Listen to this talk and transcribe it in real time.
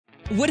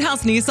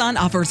Woodhouse Nissan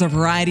offers a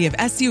variety of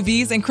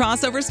SUVs and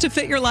crossovers to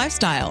fit your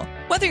lifestyle.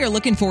 Whether you're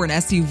looking for an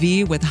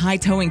SUV with high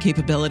towing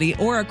capability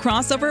or a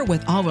crossover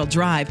with all-wheel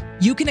drive,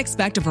 you can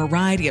expect a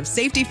variety of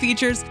safety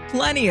features,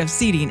 plenty of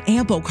seating,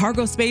 ample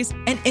cargo space,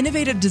 and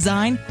innovative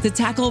design to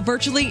tackle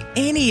virtually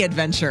any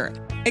adventure.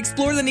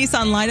 Explore the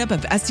Nissan lineup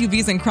of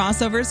SUVs and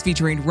crossovers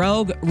featuring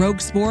Rogue,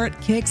 Rogue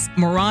Sport, Kicks,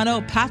 Murano,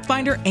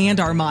 Pathfinder, and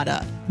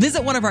Armada.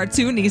 Visit one of our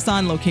 2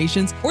 Nissan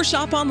locations or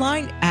shop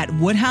online at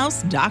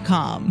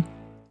woodhouse.com.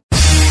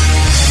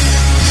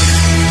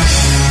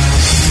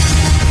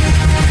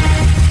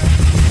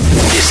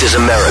 This is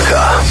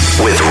America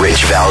with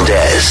Rich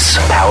Valdez,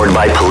 powered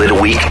by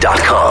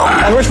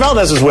PolitiWeek.com. And Rich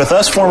Valdez is with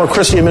us, former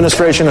Christie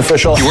administration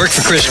official. You worked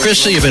for Chris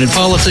Christie, you've been in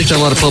politics, done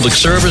a lot of public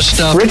service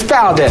stuff. Rich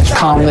Valdez,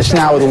 columnist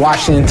now with the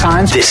Washington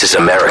Times. This is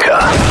America.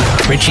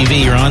 Richie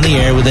V, you're on the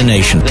air with the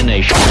nation. The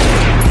nation.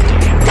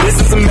 This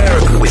is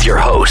America with your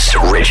host,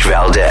 Rich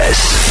Valdez.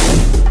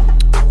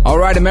 All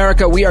right,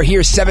 America, we are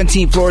here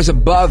 17 floors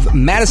above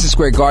Madison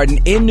Square Garden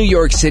in New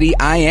York City.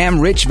 I am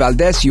Rich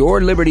Valdez,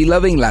 your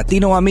liberty-loving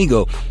Latino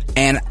amigo,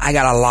 and I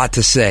got a lot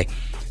to say.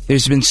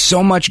 There's been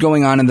so much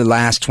going on in the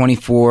last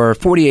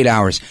 48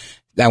 hours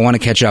that I want to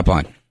catch up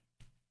on.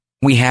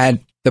 We had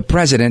the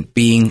president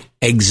being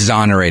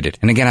exonerated.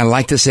 And again, I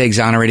like to say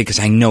exonerated because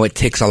I know it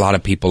ticks a lot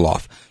of people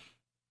off.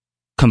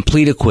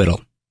 Complete acquittal.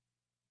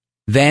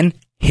 Then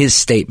his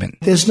statement.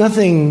 There's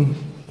nothing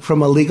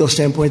from a legal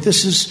standpoint.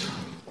 This is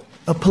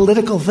a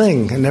political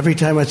thing. And every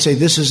time I'd say,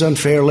 this is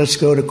unfair, let's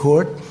go to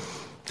court,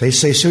 they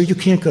say, sir, you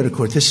can't go to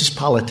court. This is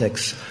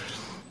politics.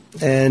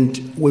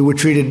 And we were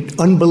treated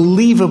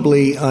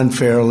unbelievably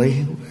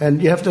unfairly.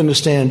 And you have to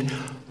understand,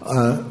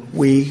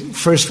 we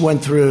first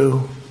went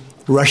through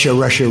Russia.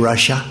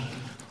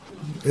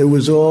 It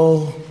was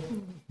all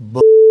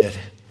bullshit.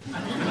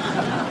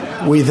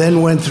 We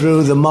then went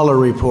through the Mueller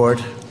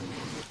report.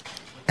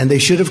 And they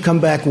should have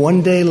come back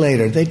one day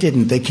later. They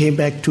didn't. They came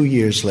back 2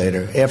 years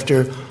later,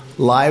 after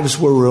lives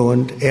were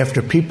ruined,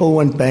 after people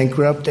went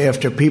bankrupt,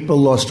 after people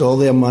lost all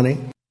their money.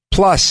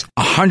 Plus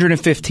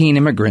 115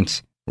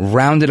 immigrants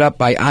rounded up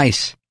by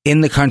ICE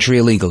in the country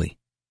illegally.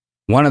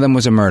 One of them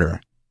was a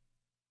murderer.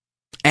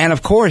 And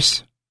of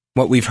course,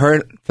 what we've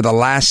heard for the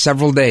last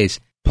several days,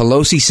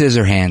 Pelosi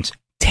Scissorhands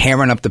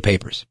tearing up the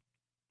papers.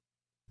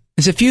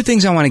 There's a few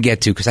things I want to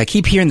get to because I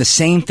keep hearing the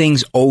same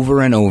things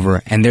over and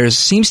over, and there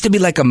seems to be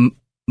like a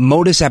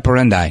modus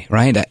operandi,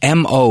 right? A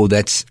MO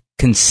that's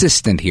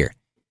consistent here.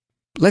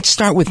 Let's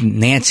start with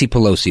Nancy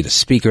Pelosi, the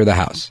Speaker of the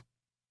House.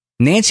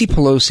 Nancy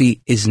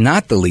Pelosi is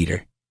not the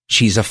leader.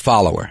 She's a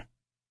follower.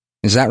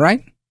 Is that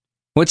right?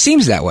 Well, it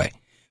seems that way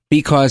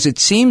because it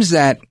seems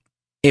that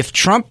if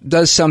Trump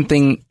does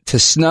something to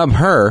snub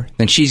her,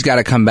 then she's got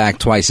to come back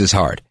twice as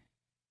hard.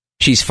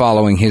 She's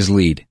following his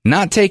lead,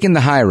 not taking the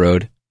high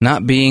road,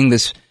 not being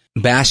this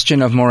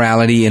bastion of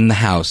morality in the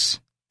House,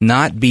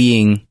 not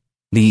being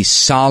the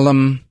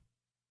solemn,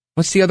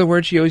 what's the other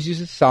word she always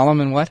uses?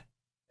 Solemn and what?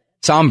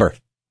 Somber.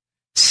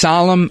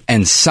 Solemn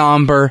and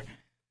somber,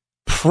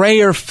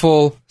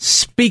 prayerful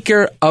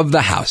Speaker of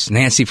the House,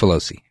 Nancy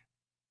Pelosi.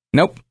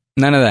 Nope,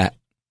 none of that.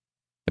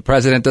 The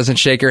president doesn't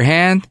shake her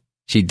hand.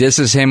 She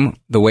disses him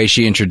the way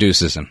she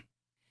introduces him.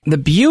 The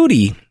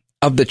beauty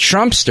of the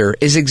Trumpster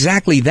is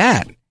exactly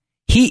that.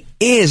 He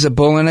is a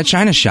bull in a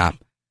china shop,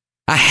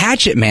 a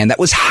hatchet man that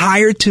was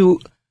hired to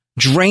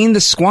drain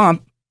the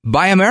swamp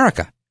by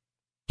America.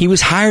 He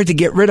was hired to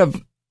get rid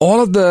of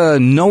all of the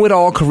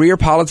know-it-all career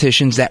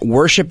politicians that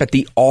worship at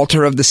the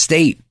altar of the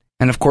state.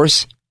 And of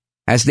course,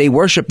 as they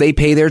worship, they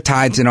pay their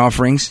tithes and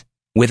offerings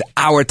with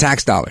our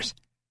tax dollars.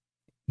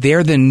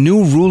 They're the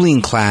new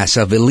ruling class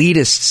of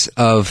elitists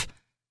of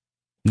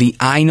the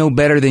I know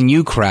better than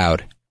you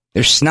crowd.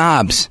 They're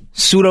snobs,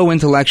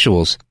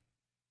 pseudo-intellectuals,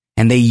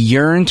 and they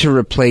yearn to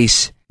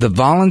replace the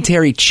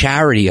voluntary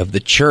charity of the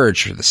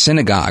church or the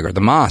synagogue or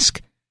the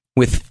mosque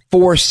with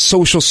forced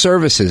social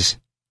services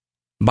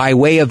by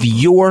way of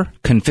your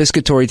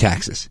confiscatory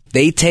taxes.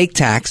 They take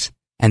tax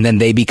and then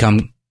they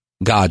become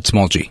God,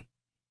 small g.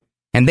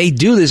 And they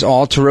do this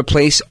all to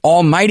replace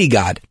Almighty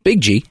God, big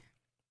G,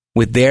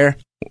 with their,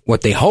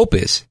 what they hope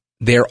is,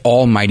 their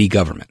almighty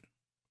government.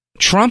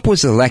 Trump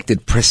was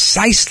elected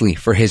precisely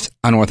for his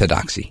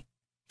unorthodoxy,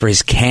 for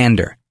his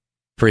candor,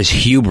 for his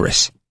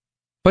hubris.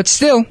 But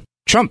still,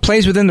 Trump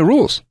plays within the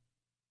rules.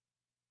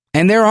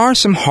 And there are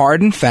some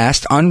hard and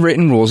fast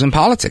unwritten rules in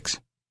politics,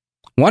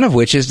 one of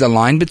which is the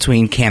line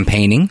between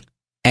campaigning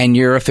and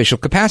your official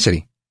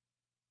capacity.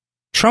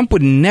 Trump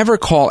would never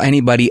call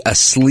anybody a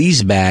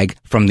sleazebag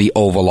from the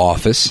Oval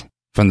Office,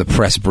 from the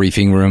press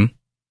briefing room,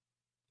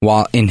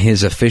 while in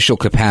his official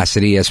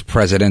capacity as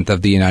President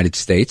of the United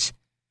States.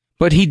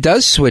 But he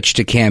does switch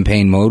to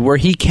campaign mode where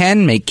he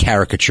can make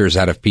caricatures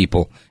out of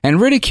people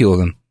and ridicule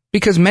them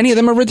because many of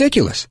them are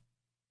ridiculous.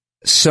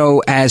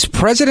 So as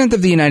President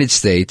of the United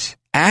States,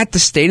 at the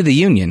State of the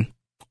Union,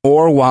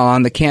 or while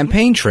on the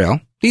campaign trail,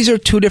 these are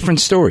two different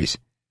stories.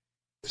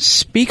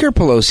 Speaker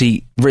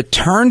Pelosi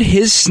returned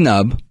his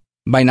snub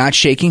by not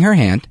shaking her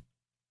hand,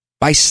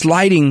 by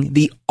sliding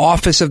the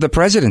office of the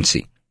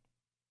presidency.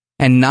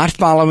 and not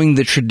following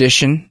the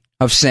tradition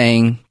of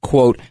saying,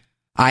 quote,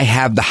 I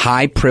have the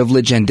high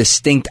privilege and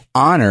distinct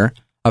honor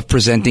of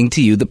presenting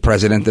to you the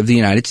President of the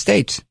United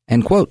States,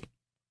 end quote.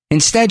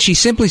 Instead, she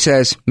simply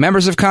says,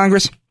 members of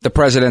Congress, the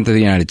President of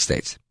the United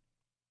States.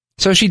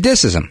 So she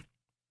disses him.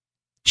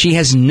 She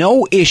has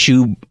no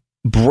issue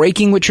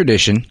breaking with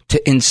tradition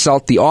to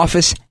insult the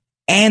office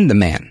and the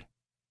man.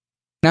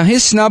 Now,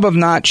 his snub of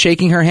not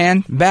shaking her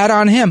hand, bad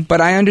on him,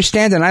 but I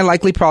understand, and I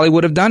likely probably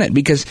would have done it,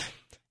 because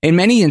in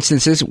many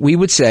instances, we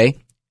would say,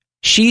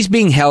 she's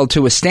being held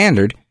to a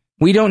standard.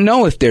 We don't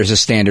know if there's a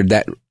standard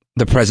that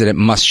the president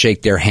must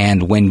shake their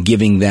hand when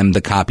giving them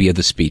the copy of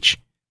the speech.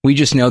 We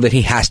just know that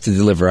he has to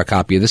deliver a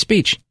copy of the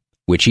speech,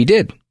 which he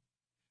did.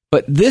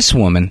 But this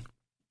woman,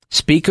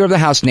 Speaker of the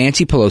House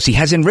Nancy Pelosi,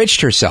 has enriched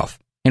herself,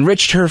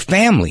 enriched her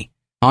family.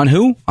 On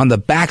who? On the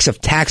backs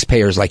of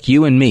taxpayers like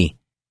you and me.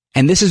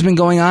 And this has been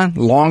going on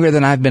longer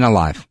than I've been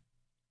alive.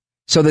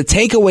 So the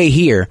takeaway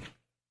here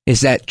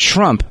is that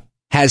Trump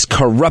has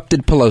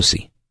corrupted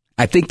Pelosi.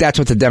 I think that's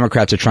what the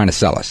Democrats are trying to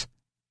sell us.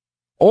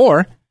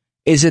 Or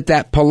is it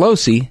that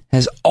Pelosi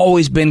has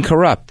always been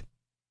corrupt?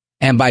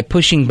 And by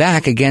pushing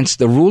back against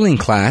the ruling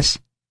class,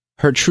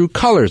 her true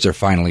colors are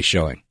finally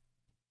showing.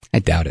 I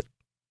doubt it.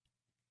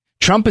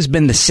 Trump has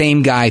been the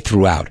same guy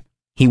throughout.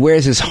 He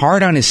wears his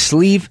heart on his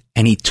sleeve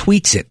and he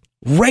tweets it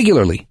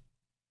regularly.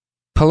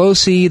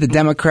 Pelosi, the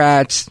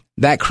Democrats,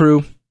 that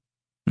crew,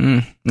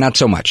 not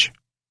so much.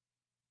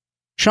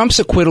 Trump's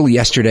acquittal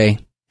yesterday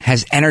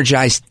has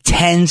energized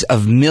tens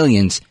of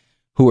millions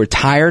who are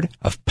tired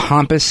of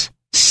pompous,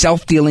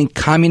 self-dealing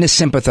communist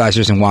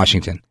sympathizers in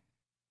Washington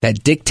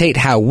that dictate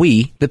how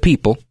we, the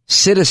people,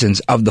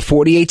 citizens of the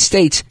 48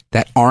 states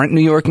that aren't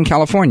New York and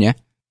California,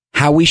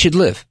 how we should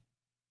live.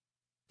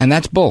 And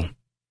that's bull.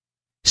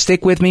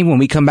 Stick with me. When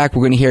we come back,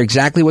 we're going to hear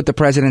exactly what the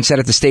president said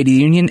at the State of the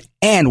Union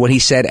and what he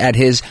said at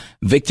his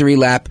victory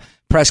lap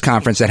press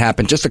conference that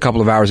happened just a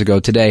couple of hours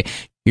ago today.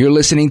 You're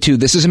listening to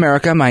This is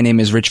America. My name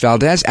is Rich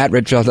Valdez, at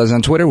Rich Valdez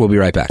on Twitter. We'll be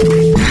right back.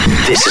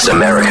 This is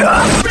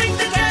America. Bring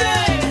the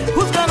keg.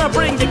 Who's gonna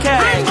bring the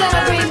keg? Who's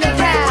gonna bring the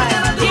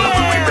keg?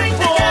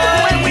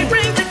 Yeah, we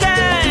bring the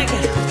keg.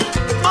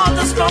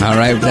 All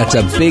right, that's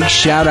a big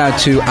shout out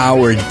to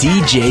our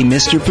DJ,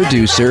 Mr.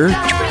 Producer,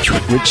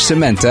 Rich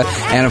Cementa,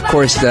 and of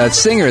course the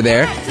singer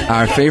there,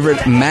 our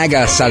favorite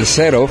MAGA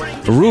salsero,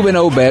 Ruben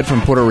Obed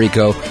from Puerto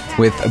Rico,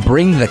 with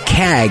Bring the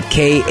CAG,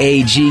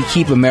 K-A-G,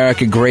 Keep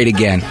America Great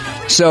Again.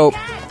 So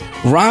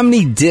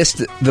Romney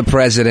dissed the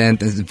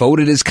president,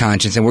 voted his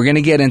conscience, and we're going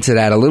to get into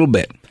that a little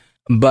bit.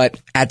 But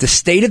at the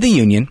State of the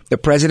Union, the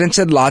president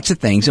said lots of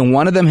things, and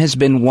one of them has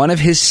been one of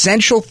his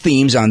central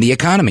themes on the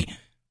economy.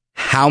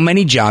 How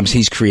many jobs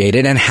he's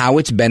created and how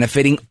it's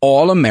benefiting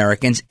all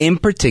Americans, in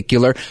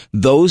particular,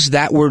 those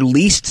that were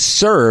least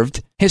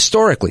served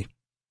historically.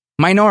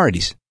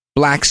 Minorities,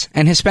 blacks,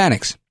 and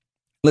Hispanics.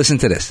 Listen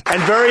to this.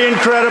 And very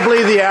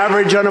incredibly, the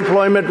average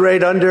unemployment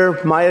rate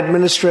under my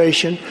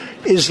administration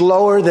is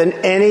lower than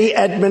any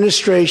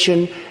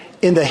administration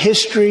in the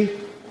history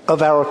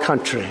of our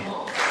country.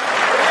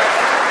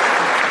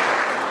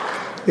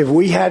 If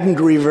we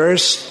hadn't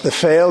reversed the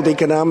failed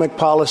economic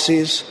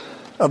policies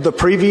of the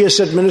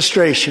previous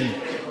administration,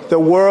 the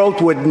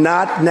world would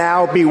not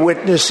now be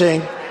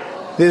witnessing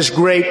this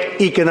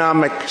great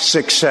economic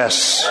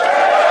success.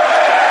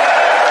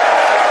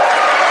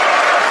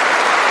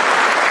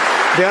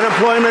 The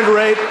unemployment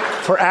rate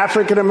for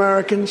African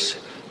Americans,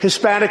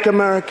 Hispanic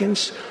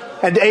Americans,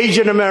 and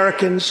Asian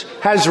Americans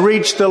has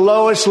reached the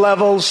lowest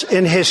levels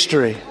in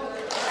history.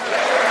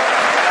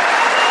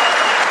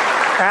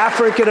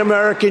 African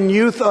American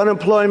youth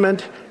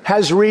unemployment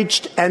has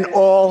reached an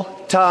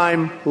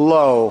all-time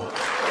low.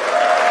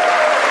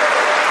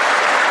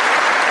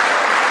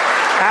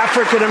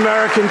 African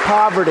American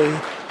poverty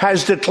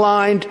has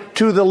declined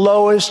to the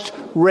lowest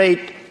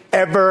rate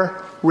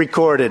ever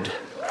recorded.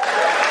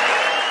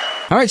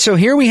 All right, so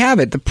here we have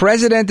it. The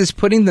president is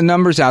putting the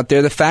numbers out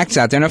there, the facts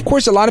out there. And of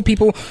course, a lot of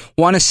people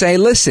want to say,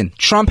 listen,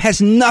 Trump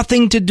has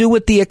nothing to do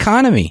with the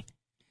economy.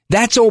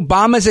 That's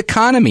Obama's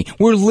economy.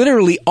 We're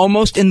literally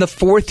almost in the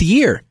fourth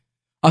year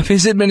of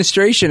his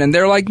administration. And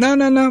they're like,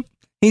 no.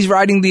 He's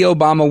riding the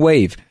Obama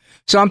wave.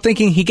 So I'm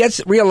thinking he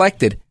gets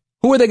reelected.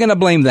 Who are they going to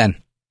blame then?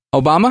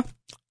 Obama?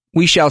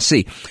 We shall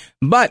see.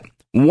 But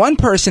one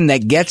person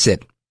that gets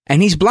it,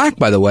 and he's black,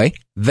 by the way,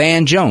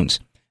 Van Jones.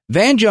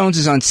 Van Jones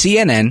is on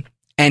CNN,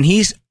 and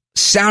he's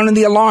sounding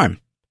the alarm,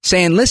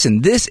 saying,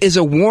 listen, this is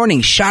a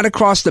warning shot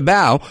across the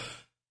bow.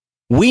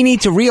 We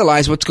need to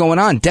realize what's going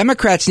on.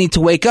 Democrats need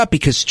to wake up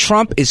because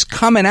Trump is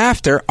coming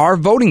after our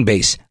voting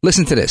base.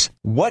 Listen to this.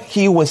 What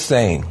he was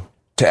saying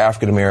to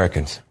African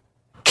Americans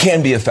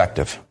can be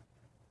effective.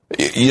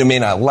 You may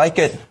not like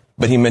it,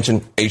 but he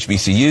mentioned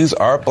HBCUs.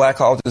 Our black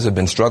colleges have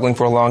been struggling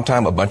for a long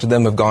time. A bunch of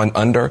them have gone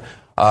under.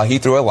 He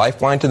threw a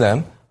lifeline to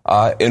them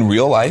in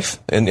real life,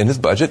 in his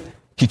budget.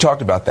 He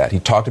talked about that. He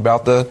talked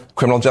about the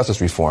criminal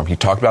justice reform. He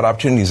talked about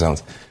opportunity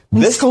zones.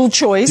 School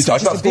choice. He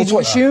talked about school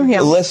choice. Issue.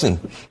 Yeah. Listen,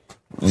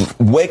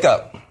 wake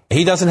up.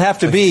 He doesn't have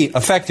to be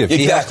effective. Exactly.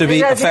 He has to be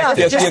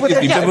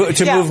effective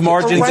to move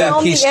margins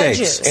in key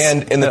states.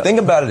 And the thing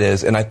about it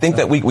is, and I think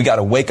that we got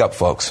to wake up,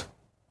 folks.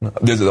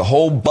 There's a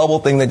whole bubble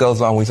thing that goes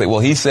on. We say, well,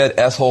 he said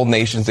S-hole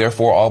nations,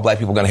 therefore all black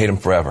people are going to hate him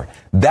forever.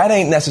 That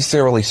ain't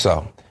necessarily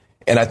so.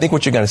 And I think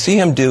what you're going to see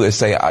him do is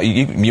say,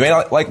 you may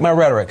not like my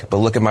rhetoric, but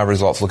look at my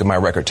results, look at my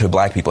record to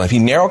black people. And if he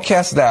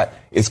narrowcasts that,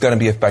 it's going to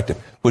be effective,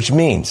 which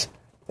means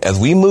as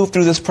we move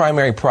through this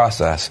primary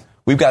process,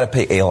 we've got to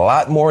pay a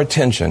lot more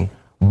attention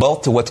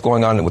both to what's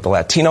going on with the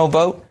Latino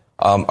vote.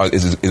 Are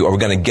we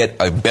going to get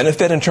a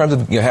benefit in terms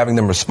of having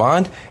them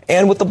respond?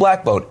 And with the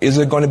black vote, is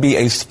there going to be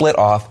a split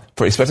off,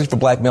 especially for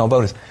black male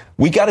voters?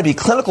 We got to be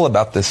clinical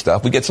about this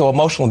stuff. We get so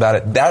emotional about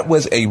it. That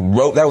was a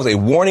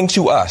warning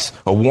to us,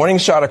 a warning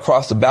shot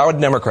across the bow of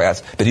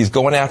Democrats that he's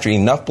going after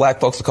enough black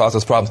folks to cause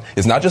us problems.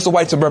 It's not just the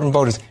white suburban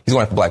voters. He's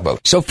going after black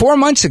voters. So 4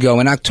 months ago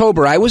in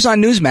October, I was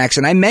on Newsmax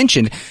and I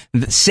mentioned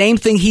the same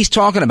thing he's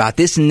talking about,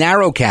 this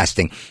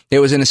narrowcasting.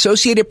 There was an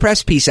Associated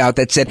Press piece out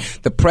that said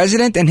the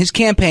president and his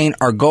campaign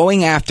are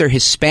going after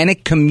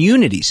Hispanic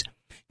communities.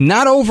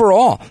 Not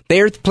overall.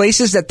 They are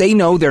places that they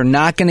know they're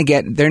not going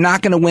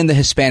to win the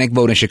Hispanic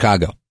vote in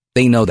Chicago.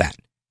 They know that.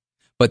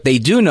 But they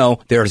do know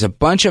there's a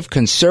bunch of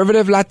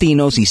conservative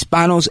Latinos,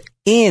 Hispanos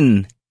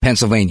in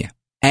Pennsylvania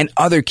and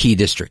other key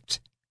districts.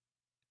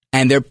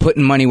 And they're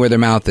putting money where their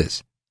mouth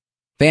is.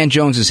 Van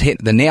Jones has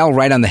hit the nail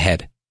right on the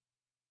head.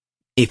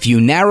 If you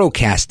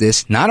narrowcast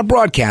this, not a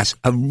broadcast,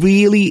 a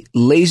really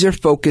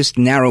laser-focused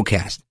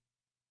narrowcast,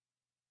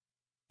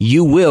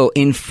 you will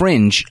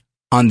infringe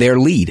on their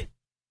lead.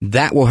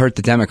 That will hurt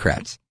the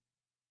Democrats.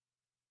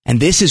 And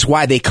this is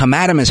why they come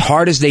at him as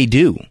hard as they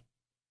do.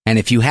 And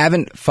if you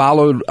haven't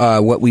followed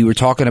what we were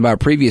talking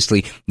about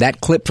previously, that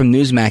clip from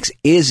Newsmax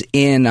is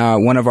in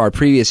one of our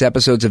previous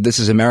episodes of This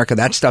Is America.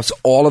 That stuff's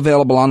all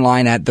available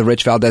online at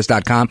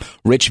therichvaldez.com,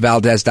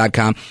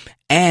 richvaldez.com.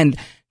 And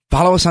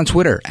follow us on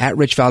Twitter, at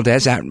Rich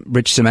Valdez, at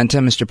Rich Cementa,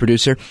 Mr.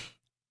 Producer.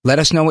 Let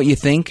us know what you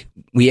think.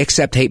 We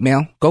accept hate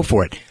mail. Go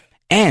for it.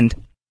 And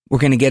we're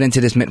going to get into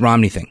this Mitt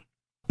Romney thing.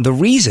 The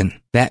reason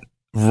that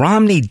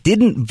Romney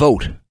didn't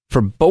vote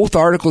for both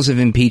articles of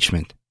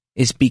impeachment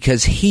is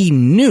because he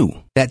knew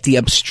that the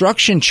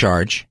obstruction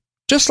charge,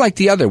 just like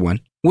the other one,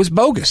 was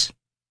bogus.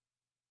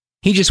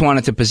 He just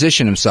wanted to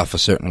position himself a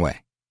certain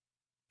way.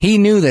 He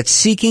knew that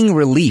seeking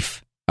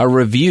relief, a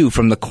review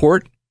from the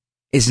court,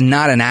 is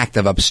not an act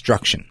of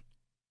obstruction.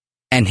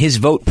 And his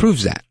vote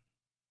proves that.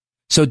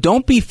 So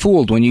don't be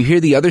fooled when you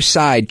hear the other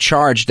side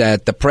charge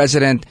that the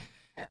president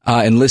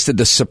enlisted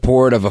the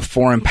support of a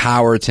foreign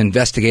power to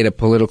investigate a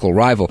political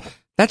rival.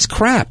 That's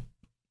crap.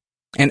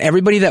 And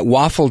everybody that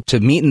waffled to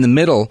meet in the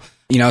middle,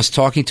 I was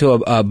talking to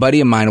a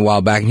buddy of mine a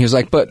while back, and he was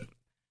like, but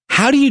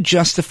how do you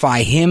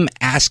justify him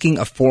asking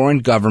a foreign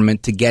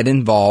government to get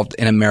involved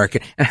in America?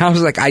 And I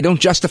was like, I don't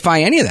justify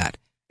any of that.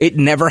 It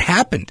never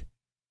happened.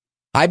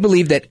 I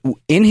believe that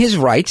in his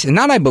rights, and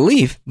not I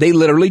believe, they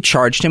literally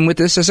charged him with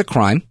this as a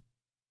crime,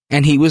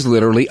 and he was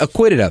literally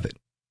acquitted of it.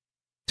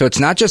 So it's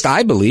not just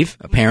I believe.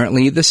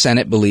 Apparently, the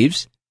Senate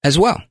believes as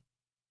well.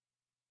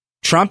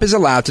 Trump is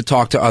allowed to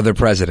talk to other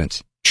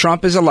presidents.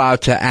 Trump is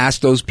allowed to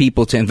ask those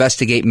people to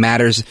investigate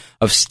matters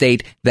of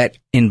state that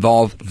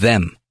involve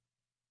them.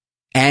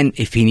 And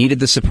if he needed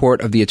the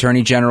support of the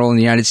Attorney General in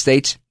the United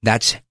States,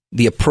 that's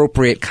the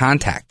appropriate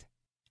contact.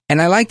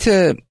 And I like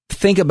to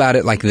think about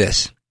it like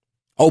this.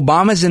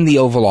 Obama's in the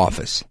Oval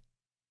Office.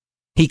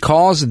 He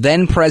calls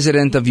then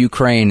president of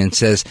Ukraine and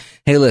says,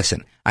 hey,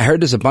 listen, I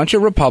heard there's a bunch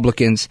of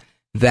Republicans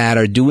that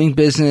are doing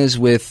business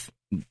with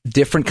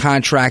different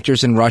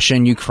contractors in Russia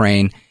and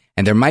Ukraine,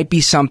 and there might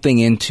be something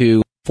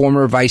into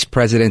former Vice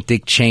President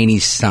Dick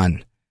Cheney's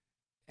son.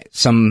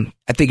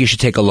 I think you should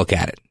take a look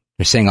at it.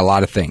 They're saying a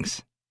lot of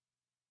things.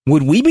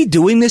 Would we be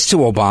doing this to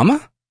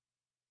Obama?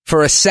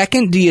 For a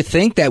second, do you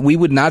think that we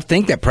would not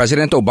think that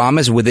President Obama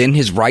is within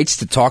his rights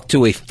to talk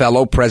to a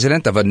fellow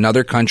president of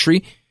another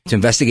country to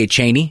investigate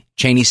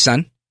Cheney's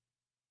son?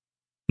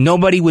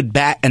 Nobody would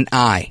bat an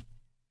eye.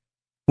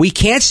 We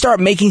can't start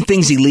making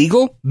things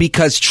illegal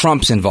because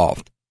Trump's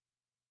involved.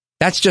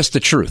 That's just the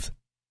truth.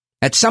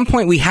 At some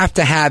point, we have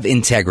to have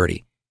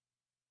integrity.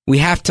 We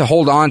have to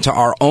hold on to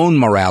our own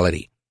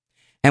morality.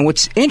 And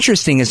what's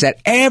interesting is that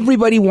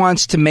everybody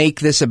wants to make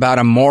this about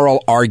a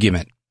moral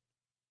argument.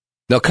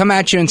 They'll come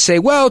at you and say,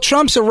 well,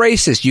 Trump's a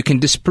racist. You can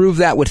disprove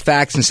that with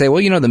facts and say,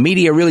 well, the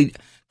media really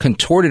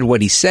contorted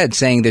what he said,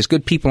 saying there's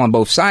good people on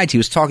both sides. He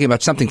was talking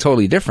about something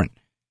totally different.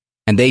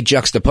 And they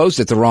juxtaposed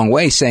it the wrong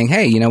way, saying,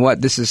 hey, you know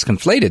what? This is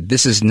conflated.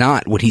 This is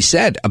not what he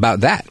said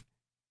about that.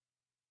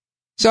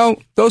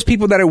 So those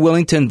people that are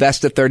willing to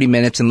invest the 30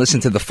 minutes and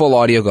listen to the full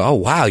audio go, oh,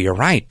 wow, you're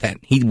right. That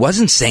he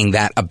wasn't saying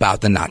that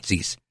about the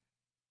Nazis.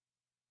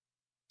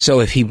 So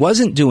if he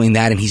wasn't doing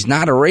that and he's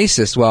not a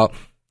racist, well,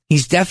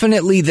 he's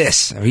definitely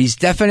this or he's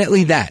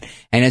definitely that.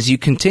 And as you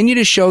continue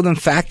to show them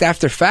fact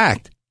after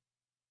fact,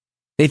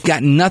 they've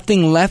got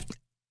nothing left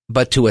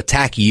but to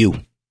attack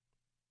you.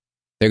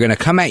 They're going to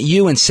come at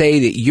you and say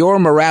that your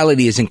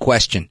morality is in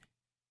question.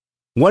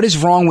 What is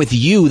wrong with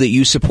you that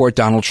you support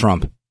Donald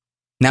Trump?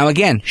 Now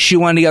again,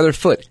 shoe on the other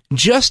foot.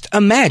 Just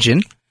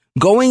imagine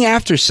going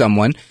after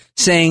someone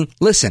saying,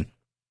 listen,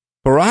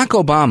 Barack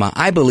Obama,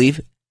 I believe,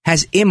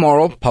 has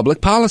immoral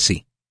public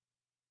policy.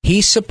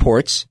 He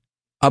supports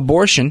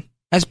abortion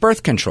as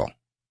birth control,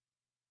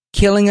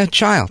 killing a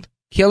child,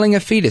 killing a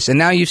fetus. And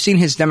now you've seen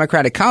his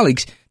Democratic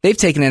colleagues. They've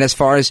taken it as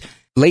far as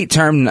late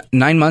term,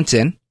 9 months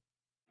in.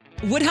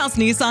 Woodhouse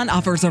Nissan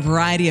offers a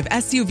variety of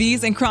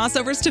SUVs and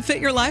crossovers to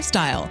fit your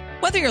lifestyle.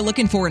 Whether you're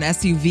looking for an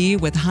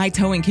SUV with high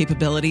towing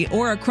capability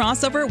or a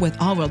crossover with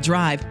all-wheel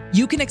drive,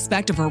 you can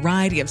expect a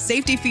variety of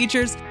safety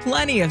features,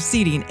 plenty of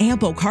seating,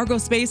 ample cargo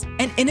space,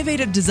 and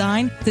innovative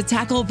design to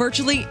tackle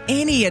virtually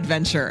any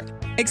adventure.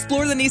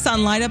 Explore the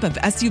Nissan lineup of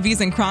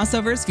SUVs and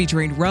crossovers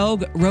featuring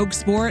Rogue, Rogue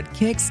Sport,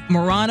 Kicks,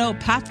 Murano,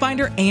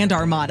 Pathfinder, and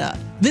Armada.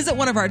 Visit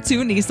one of our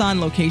 2 Nissan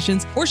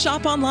locations or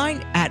shop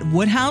online at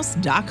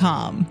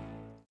woodhouse.com.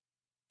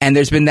 And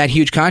there's been that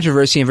huge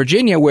controversy in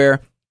Virginia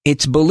where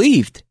it's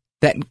believed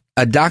that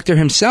a doctor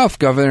himself,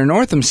 Governor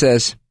Northam,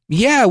 says,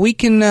 yeah, we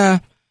can,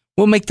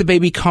 we'll make the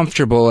baby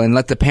comfortable and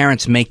let the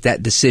parents make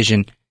that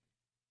decision,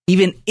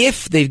 even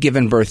if they've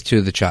given birth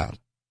to the child.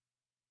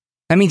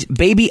 That means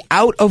baby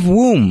out of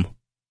womb.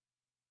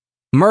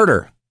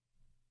 Murder.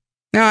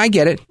 Now, I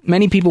get it.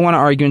 Many people want to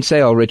argue and say,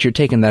 oh, Rich, you're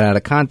taking that out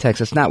of context.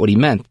 That's not what he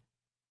meant.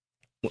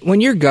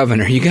 When you're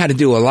governor, you got to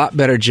do a lot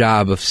better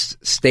job of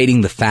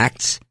stating the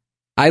facts.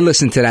 I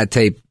listened to that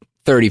tape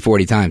 30,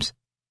 40 times.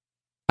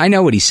 I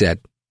know what he said.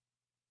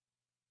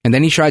 And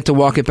then he tried to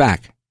walk it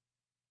back.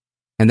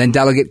 And then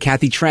Delegate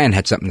Kathy Tran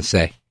had something to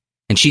say.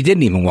 And she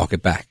didn't even walk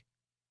it back.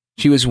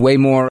 She was way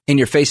more in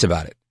your face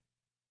about it.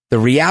 The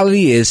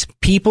reality is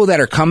people that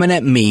are coming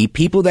at me,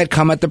 people that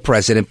come at the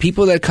president,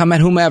 people that come at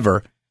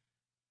whomever,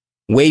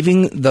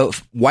 waving the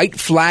white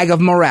flag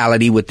of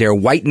morality with their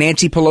white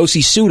Nancy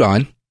Pelosi suit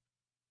on,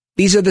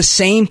 these are the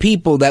same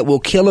people that will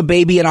kill a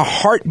baby in a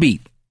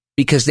heartbeat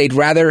because they'd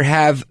rather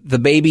have the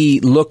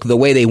baby look the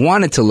way they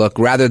want it to look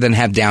rather than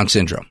have Down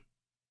syndrome.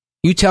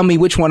 You tell me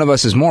which one of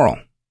us is moral.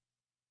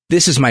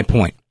 This is my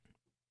point.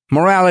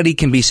 Morality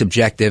can be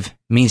subjective,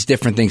 means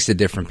different things to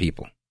different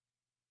people.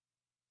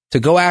 To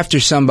go after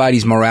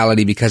somebody's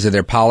morality because of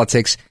their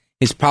politics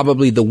is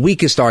probably the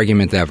weakest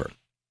argument ever.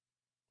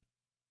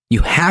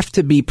 You have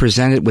to be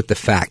presented with the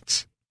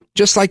facts,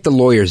 just like the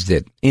lawyers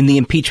did in the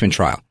impeachment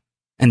trial.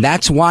 And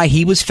that's why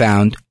he was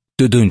found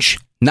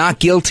not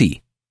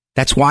guilty.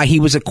 That's why he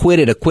was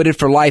acquitted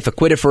for life,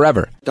 acquitted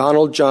forever.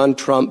 Donald John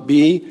Trump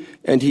be,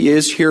 and he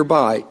is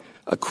hereby,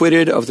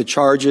 acquitted of the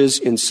charges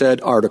in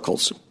said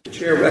articles. The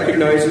chair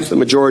recognizes the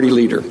majority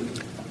leader.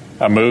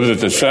 I move that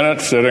the Senate,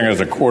 sitting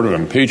as a court of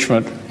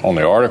impeachment on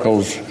the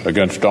articles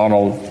against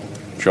Donald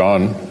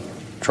John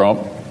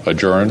Trump,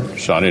 adjourn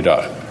sine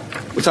die.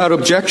 Without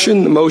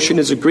objection, the motion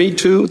is agreed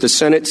to. The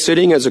Senate,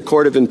 sitting as a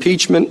court of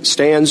impeachment,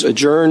 stands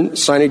adjourned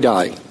sine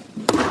die.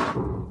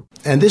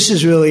 And this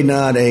is really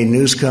not a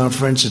news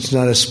conference. It's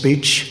not a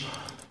speech.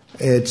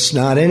 It's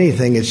not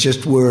anything. It's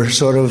just we're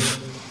sort of,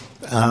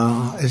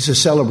 it's a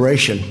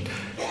celebration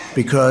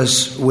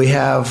because we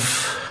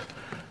have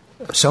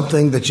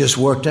something that just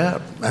worked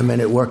out. I mean,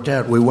 it worked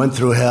out. We went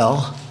through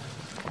hell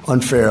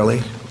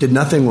unfairly, did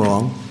nothing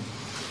wrong.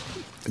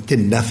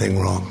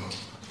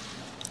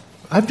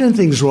 I've done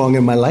things wrong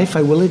in my life,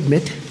 I will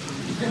admit.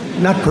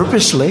 Not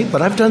purposely,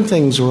 but I've done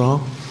things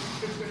wrong.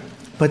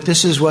 But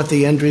this is what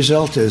the end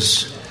result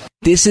is.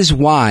 This is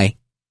why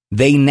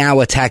they now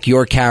attack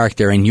your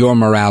character and your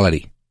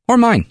morality. Or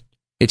mine.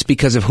 It's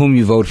because of whom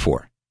you vote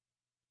for.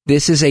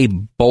 This is a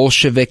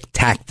Bolshevik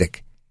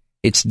tactic.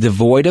 It's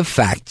devoid of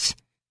facts.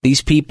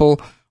 These people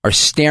are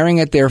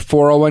staring at their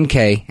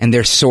 401k and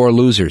they're sore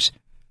losers.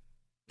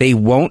 They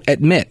won't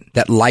admit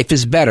that life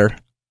is better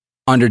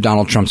under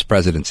Donald Trump's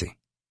presidency.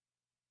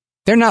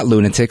 They're not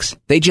lunatics.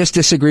 They just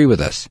disagree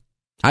with us.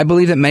 I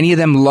believe that many of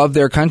them love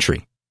their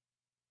country,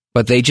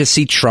 but they just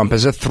see Trump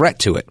as a threat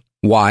to it.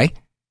 Why?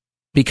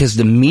 Because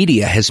the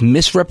media has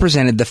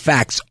misrepresented the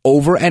facts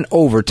over and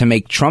over to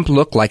make Trump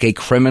look like a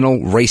criminal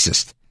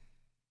racist.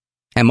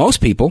 And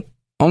most people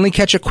only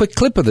catch a quick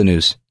clip of the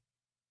news.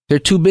 They're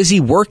too busy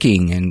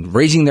working and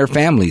raising their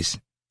families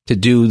to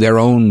do their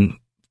own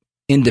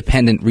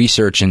independent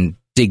research and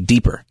dig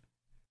deeper.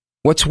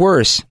 What's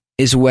worse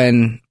is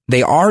when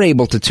they are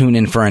able to tune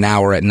in for an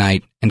hour at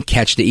night and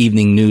catch the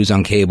evening news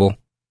on cable.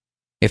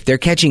 If they're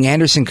catching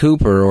Anderson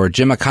Cooper or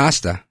Jim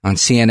Acosta on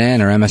CNN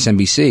or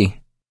MSNBC,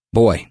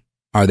 boy,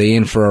 are they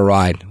in for a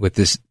ride with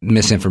this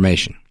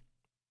misinformation.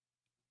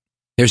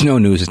 There's no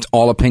news. It's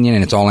all opinion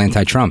and it's all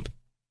anti-Trump.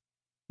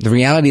 The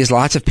reality is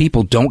lots of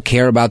people don't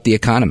care about the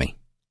economy.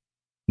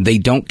 They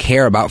don't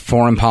care about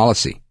foreign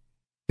policy.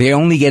 They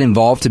only get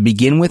involved to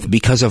begin with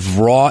because of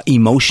raw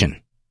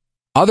emotion.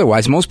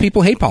 Otherwise, most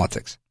people hate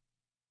politics.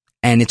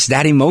 And it's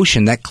that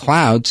emotion that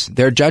clouds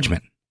their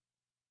judgment.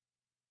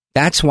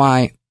 That's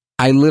why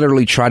I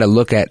literally try to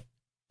look at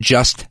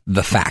just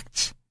the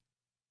facts.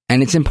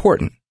 And it's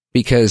important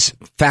because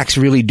facts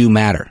really do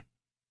matter.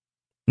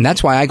 And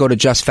that's why I go to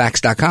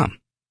justfacts.com.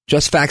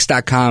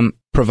 Justfacts.com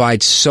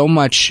provides so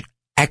much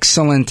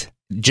excellent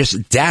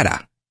just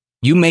data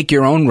You make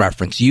your own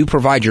reference. You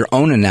provide your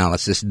own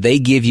analysis. They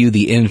give you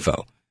the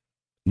info.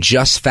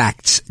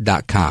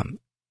 JustFacts.com.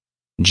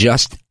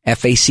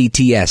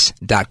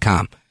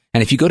 JustFacts.com.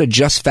 And if you go to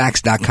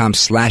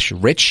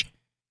JustFacts.com/rich,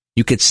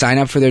 you could sign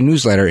up for their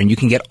newsletter and you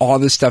can get all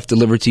this stuff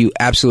delivered to you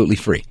absolutely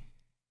free.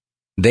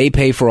 They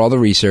pay for all the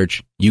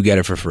research. You get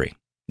it for free.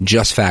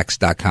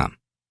 JustFacts.com.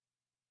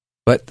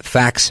 But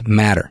facts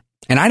matter.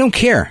 And I don't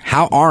care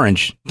how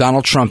orange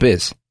Donald Trump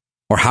is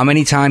or how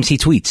many times he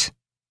tweets.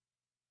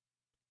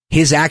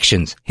 His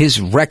actions,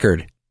 his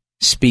record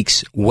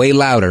speaks way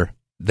louder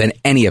than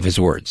any of his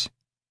words.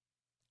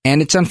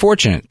 And it's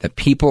unfortunate that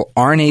people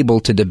aren't able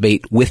to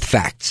debate with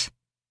facts.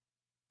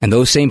 And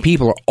those same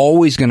people are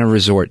always going to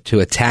resort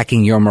to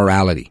attacking your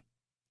morality.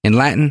 In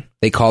Latin,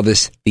 they call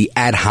this the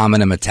ad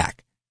hominem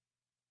attack.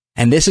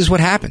 And this is what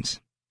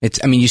happens.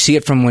 You see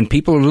it from when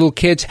people are little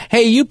kids.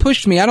 Hey, you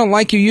pushed me. I don't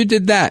like you. You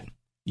did that.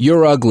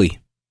 You're ugly.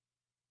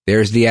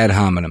 There's the ad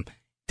hominem.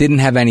 Didn't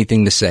have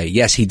anything to say.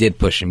 Yes, he did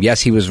push him.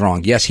 Yes, he was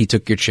wrong. Yes, he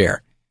took your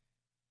chair.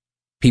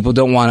 People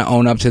don't want to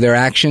own up to their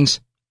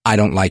actions. I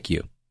don't like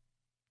you.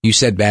 You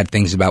said bad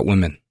things about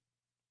women.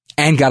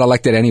 And got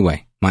elected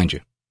anyway, mind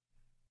you.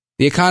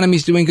 The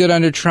economy's doing good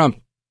under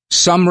Trump.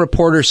 Some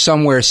reporter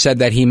somewhere said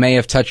that he may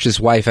have touched his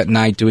wife at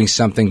night doing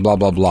something, blah,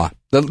 blah, blah.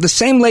 The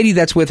same lady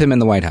that's with him in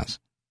the White House.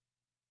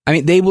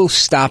 They will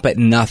stop at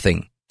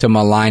nothing to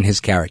malign his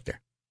character.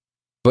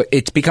 But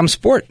it's become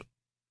sport.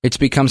 It's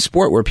become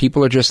sport where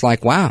people are just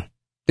like, wow,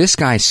 this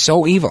guy's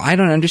so evil. I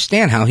don't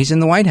understand how he's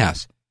in the White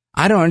House.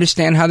 I don't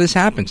understand how this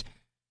happens.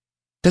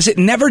 Does it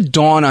never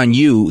dawn on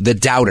you, the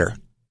doubter,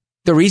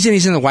 the reason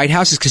he's in the White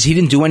House is because he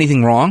didn't do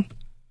anything wrong?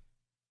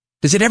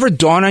 Does it ever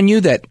dawn on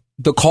you that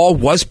the call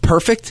was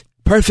perfect?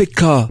 Perfect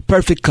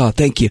call,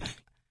 thank you.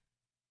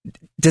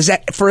 Does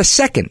that, for a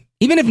second,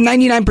 even if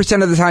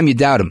 99% of the time you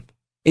doubt him,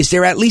 is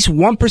there at least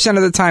 1%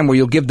 of the time where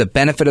you'll give the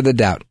benefit of the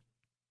doubt?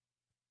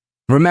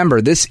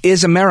 Remember, this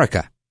is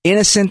America.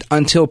 Innocent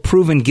until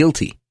proven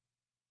guilty.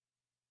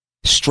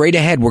 Straight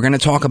ahead, we're going to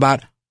talk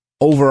about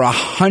over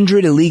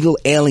 100 illegal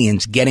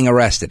aliens getting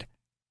arrested.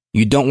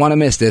 You don't want to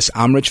miss this.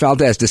 I'm Rich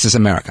Valdez. This is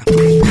America.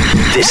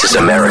 This is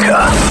America.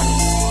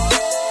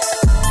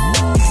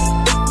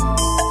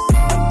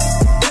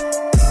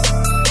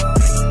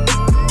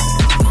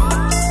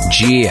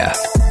 Yeah.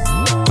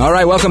 All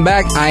right, welcome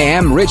back. I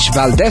am Rich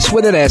Valdez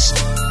with an S.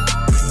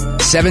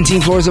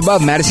 17 floors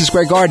above Madison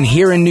Square Garden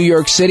here in New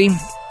York City.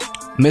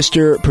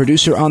 Mr.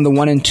 Producer on the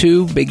 1 and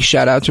 2. Big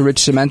shout out to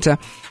Rich Cementa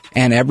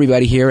and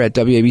everybody here at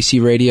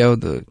WABC Radio,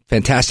 the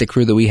fantastic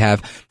crew that we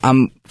have.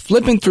 I'm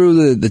flipping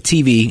through the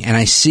TV and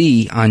I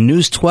see on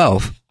News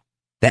 12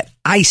 that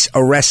ICE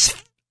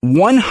arrests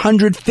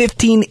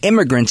 115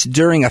 immigrants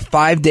during a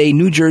 5-day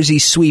New Jersey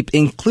sweep,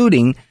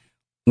 including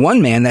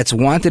one man that's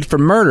wanted for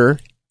murder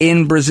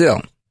in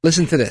Brazil.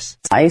 Listen to this.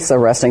 ICE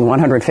arresting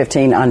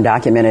 115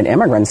 undocumented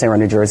immigrants here in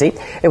New Jersey.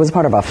 It was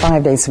part of a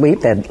 5-day sweep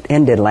that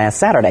ended last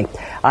Saturday.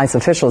 ICE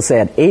officials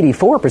said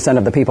 84%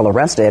 of the people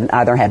arrested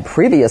either had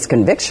previous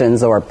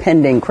convictions or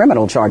pending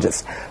criminal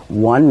charges.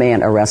 One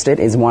man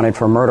arrested is wanted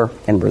for murder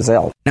in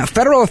Brazil. Now,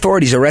 federal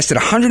authorities arrested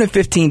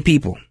 115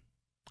 people.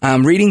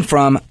 I'm reading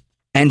from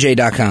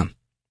NJ.com.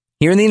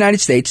 Here in the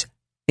United States,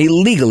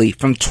 illegally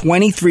from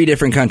 23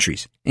 different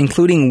countries,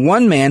 including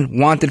one man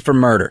wanted for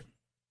murder,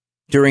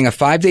 during a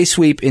 5-day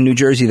sweep in New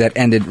Jersey that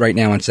ended right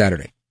now on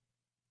Saturday.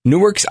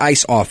 Newark's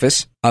ICE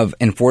Office of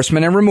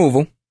Enforcement and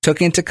Removal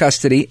took into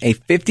custody a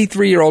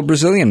 53-year-old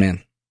Brazilian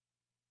man,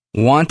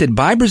 wanted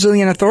by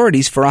Brazilian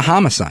authorities for a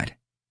homicide.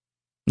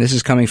 This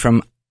is coming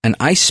from an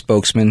ICE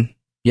spokesman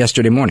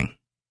yesterday morning.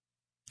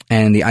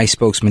 And the ICE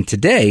spokesman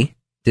today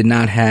did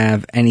not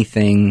have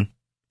anything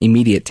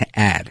immediate to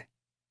add.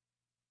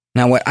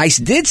 Now, what ICE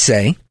did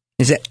say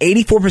is that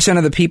 84%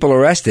 of the people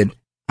arrested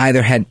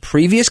either had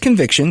previous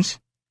convictions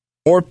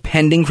or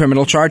pending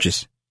criminal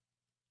charges.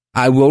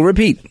 I will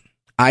repeat,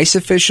 ICE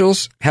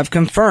officials have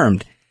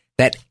confirmed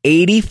that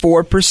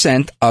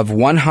 84% of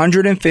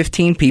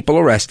 115 people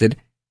arrested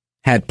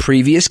had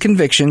previous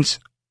convictions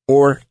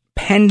or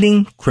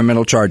pending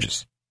criminal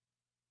charges.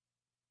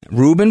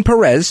 Ruben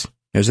Perez,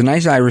 there's a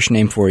nice Irish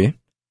name for you,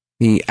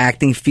 the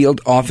acting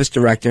field office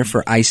director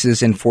for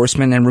ICE's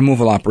enforcement and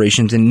removal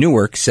operations in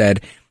Newark,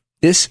 said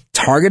this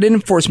targeted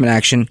enforcement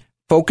action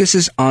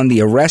focuses on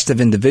the arrest of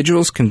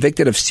individuals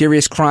convicted of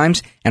serious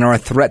crimes and are a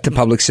threat to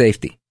public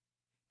safety.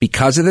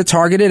 Because of the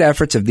targeted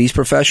efforts of these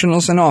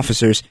professionals and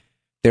officers,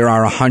 there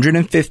are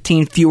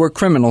 115 fewer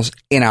criminals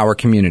in our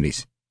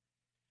communities.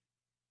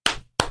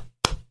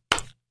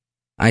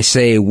 I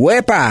say,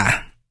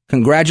 wepa!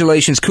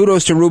 Congratulations.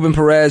 Kudos to Ruben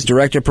Perez,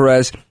 Director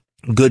Perez.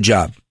 Good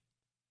job.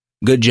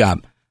 Good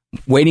job.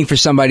 Waiting for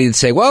somebody to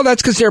say, well,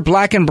 that's because they're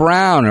black and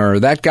brown,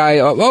 or that guy,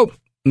 oh,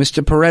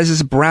 Mr. Perez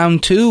is brown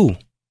too.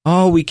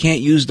 Oh, we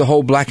can't use the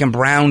whole black and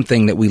brown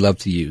thing that we love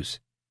to use,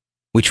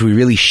 which we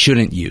really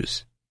shouldn't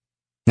use.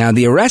 Now,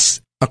 the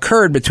arrests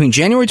occurred between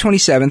January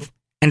 27th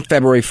and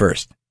February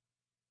 1st.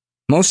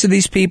 Most of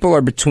these people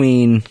are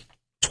between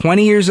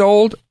 20 years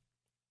old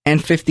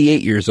and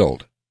 58 years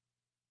old.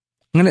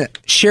 I'm going to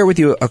share with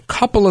you a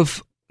couple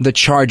of the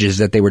charges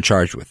that they were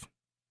charged with.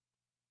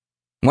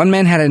 One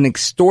man had an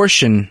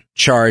extortion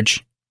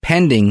charge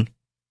pending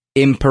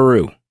in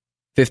Peru,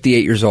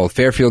 58 years old,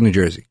 Fairfield, New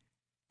Jersey.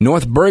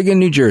 North Bergen,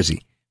 New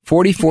Jersey,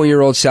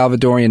 44-year-old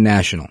Salvadorian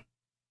national,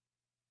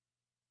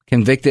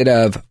 convicted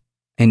of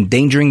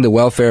endangering the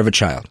welfare of a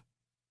child.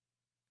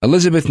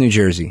 Elizabeth, New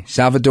Jersey,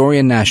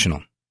 Salvadorian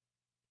national,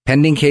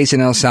 pending case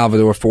in El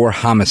Salvador for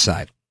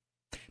homicide.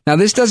 Now,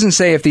 this doesn't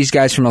say if these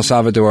guys from El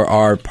Salvador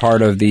are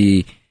part of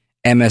the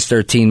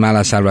MS-13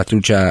 Mala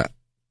Salvatrucha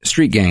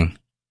street gang,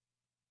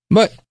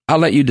 but I'll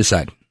let you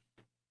decide.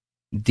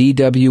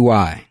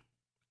 DWI,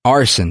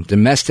 arson,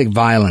 domestic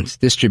violence,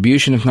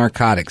 distribution of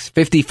narcotics,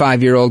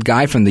 55-year-old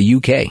guy from the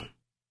UK.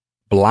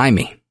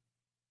 Blimey.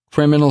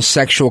 Criminal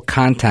sexual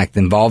contact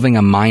involving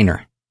a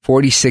minor,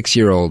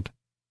 46-year-old,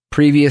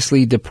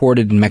 previously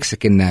deported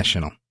Mexican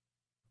national.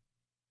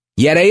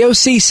 Yet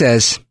AOC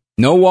says,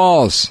 no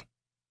walls.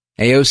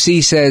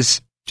 AOC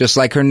says, just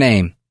like her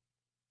name,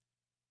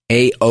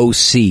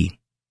 AOC,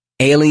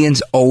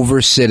 aliens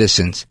over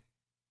citizens.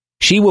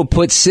 She will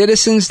put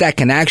citizens that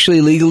can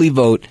actually legally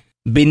vote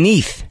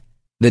beneath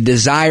the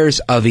desires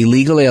of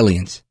illegal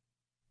aliens,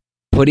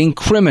 putting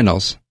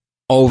criminals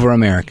over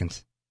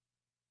Americans.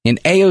 In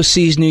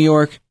AOC's New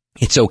York,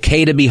 it's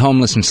okay to be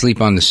homeless and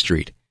sleep on the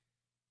street.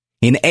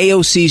 In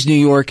AOC's New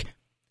York,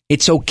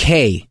 it's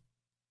okay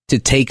to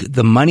take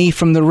the money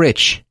from the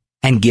rich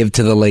and give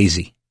to the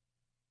lazy.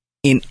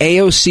 In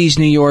AOC's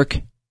New York,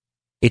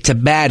 it's a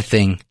bad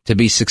thing to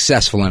be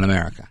successful in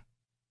America.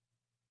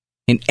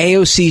 In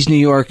AOC's New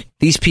York,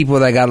 these people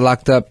that got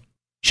locked up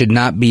should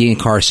not be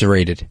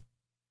incarcerated.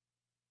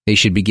 They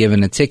should be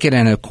given a ticket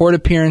and a court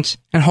appearance,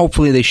 and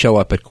hopefully they show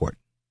up at court.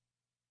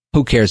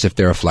 Who cares if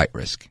they're a flight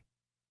risk?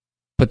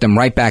 Put them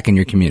right back in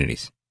your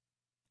communities.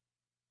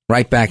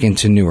 Right back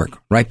into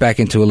Newark, right back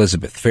into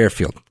Elizabeth,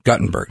 Fairfield,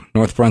 Guttenberg,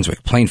 North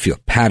Brunswick,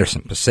 Plainfield,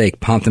 Patterson, Passaic,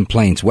 Ponthan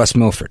Plains, West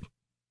Milford.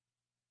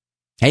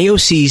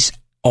 AOC's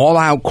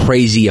all-out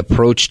crazy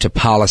approach to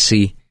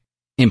policy,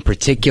 in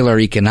particular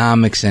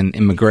economics and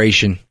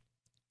immigration,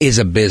 is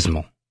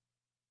abysmal.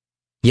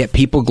 Yet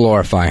people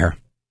glorify her.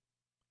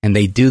 And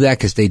they do that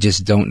because they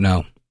just don't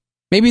know.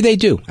 Maybe they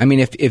do. I mean,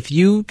 if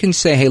you can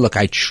say, hey, look,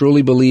 I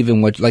truly believe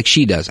in what, like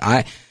she does.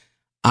 I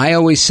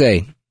always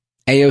say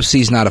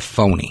AOC's not a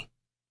phony.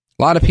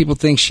 A lot of people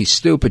think she's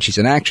stupid. She's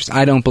an actress.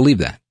 I don't believe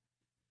that.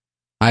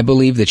 I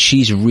believe that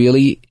she's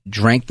really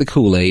drank the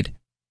Kool-Aid.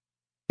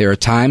 There are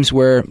times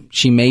where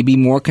she may be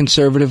more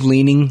conservative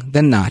leaning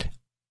than not.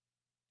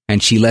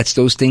 And she lets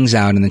those things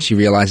out and then she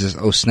realizes,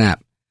 oh,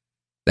 snap,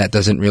 that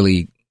doesn't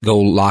really go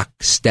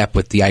lockstep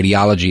with the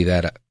ideology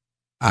that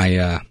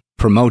I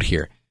promote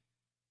here.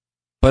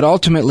 But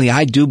ultimately,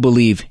 I do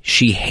believe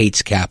she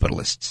hates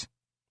capitalists.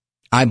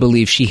 I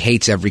believe she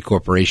hates every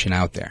corporation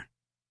out there.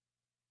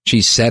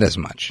 She's said as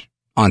much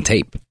on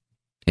tape.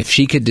 If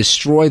she could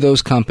destroy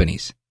those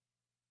companies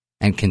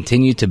and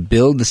continue to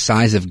build the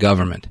size of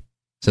government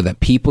so that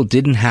people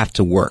didn't have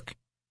to work,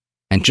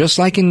 and just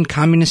like in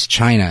communist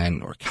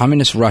China or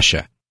communist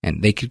Russia,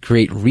 and they could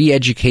create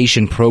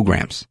re-education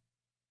programs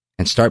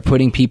and start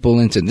putting people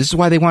into, this is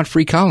why they want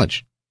free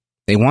college.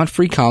 They want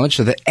free college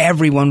so that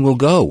everyone will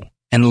go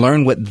and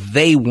learn what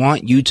they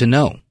want you to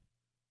know.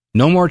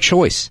 No more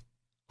choice.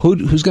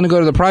 Who's going to go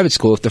to the private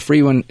school if the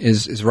free one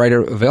is right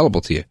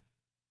available to you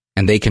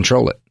and they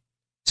control it?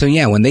 So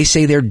yeah, when they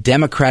say they're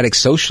democratic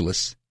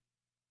socialists,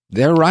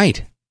 they're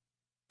right.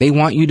 They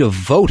want you to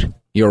vote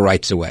your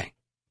rights away.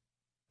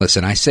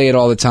 Listen, I say it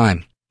all the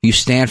time. You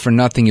stand for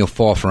nothing, you'll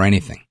fall for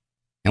anything.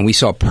 And we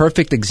saw a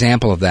perfect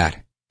example of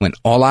that when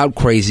all-out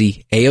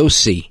crazy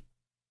AOC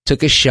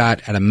took a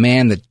shot at a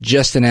man that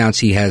just announced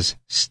he has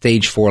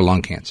stage 4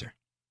 lung cancer.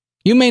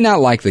 You may not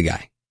like the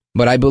guy,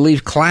 but I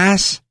believe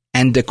class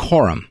and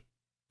decorum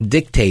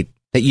dictate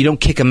that you don't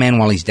kick a man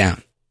while he's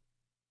down.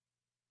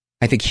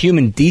 I think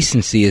human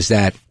decency is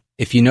that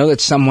if you know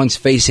that someone's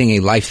facing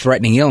a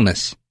life-threatening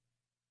illness,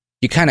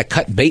 you kind of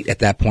cut bait at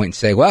that point and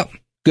say, well,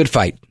 good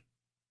fight.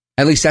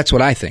 At least that's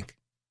what I think.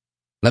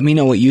 Let me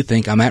know what you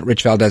think. I'm at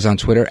Rich Valdez on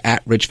Twitter,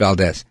 at Rich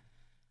Valdez.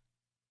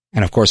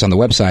 And of course on the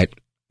website,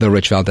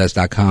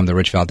 therichvaldez.com,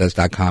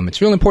 therichvaldez.com.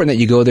 It's real important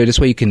that you go there. This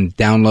way you can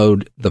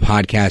download the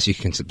podcast. You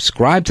can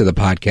subscribe to the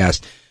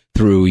podcast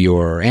through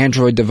your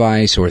Android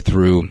device or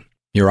through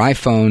your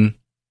iPhone.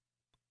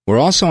 We're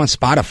also on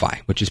Spotify,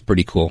 which is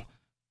pretty cool.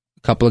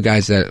 A couple of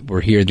guys that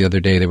were here the other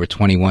day, they were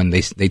 21.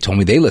 They told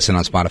me they listen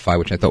on Spotify,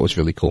 which I thought was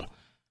really cool.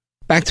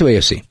 Back to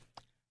AOC.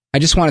 I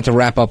just wanted to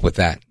wrap up with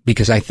that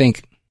because I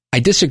think I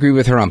disagree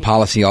with her on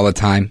policy all the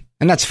time,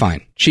 and that's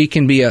fine. She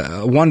can be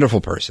a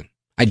wonderful person.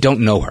 I don't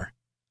know her.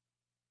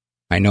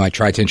 I know I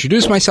tried to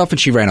introduce myself and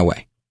she ran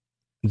away.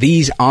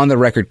 These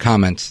on-the-record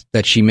comments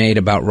that she made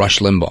about Rush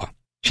Limbaugh,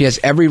 she has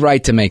every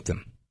right to make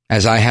them,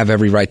 as I have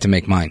every right to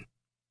make mine.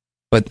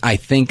 But I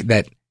think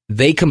that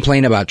they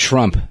complain about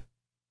Trump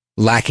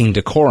lacking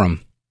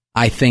decorum.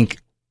 I think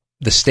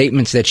the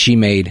statements that she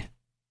made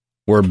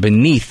were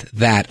beneath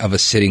that of a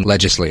sitting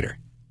legislator.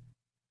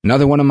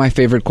 Another one of my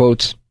favorite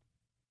quotes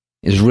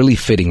is really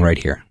fitting right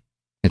here.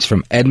 It's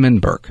from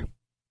Edmund Burke.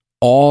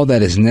 all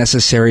that is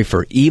necessary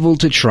for evil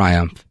to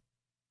triumph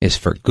is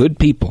for good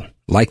people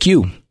like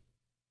you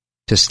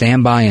to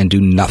stand by and do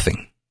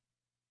nothing.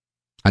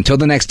 Until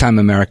the next time,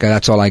 America,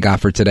 that's all I got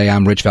for today.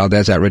 I'm Rich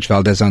Valdez at Rich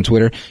Valdez on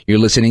Twitter. You're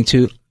listening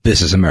to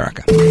This is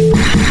America.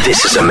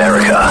 This is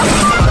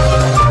America.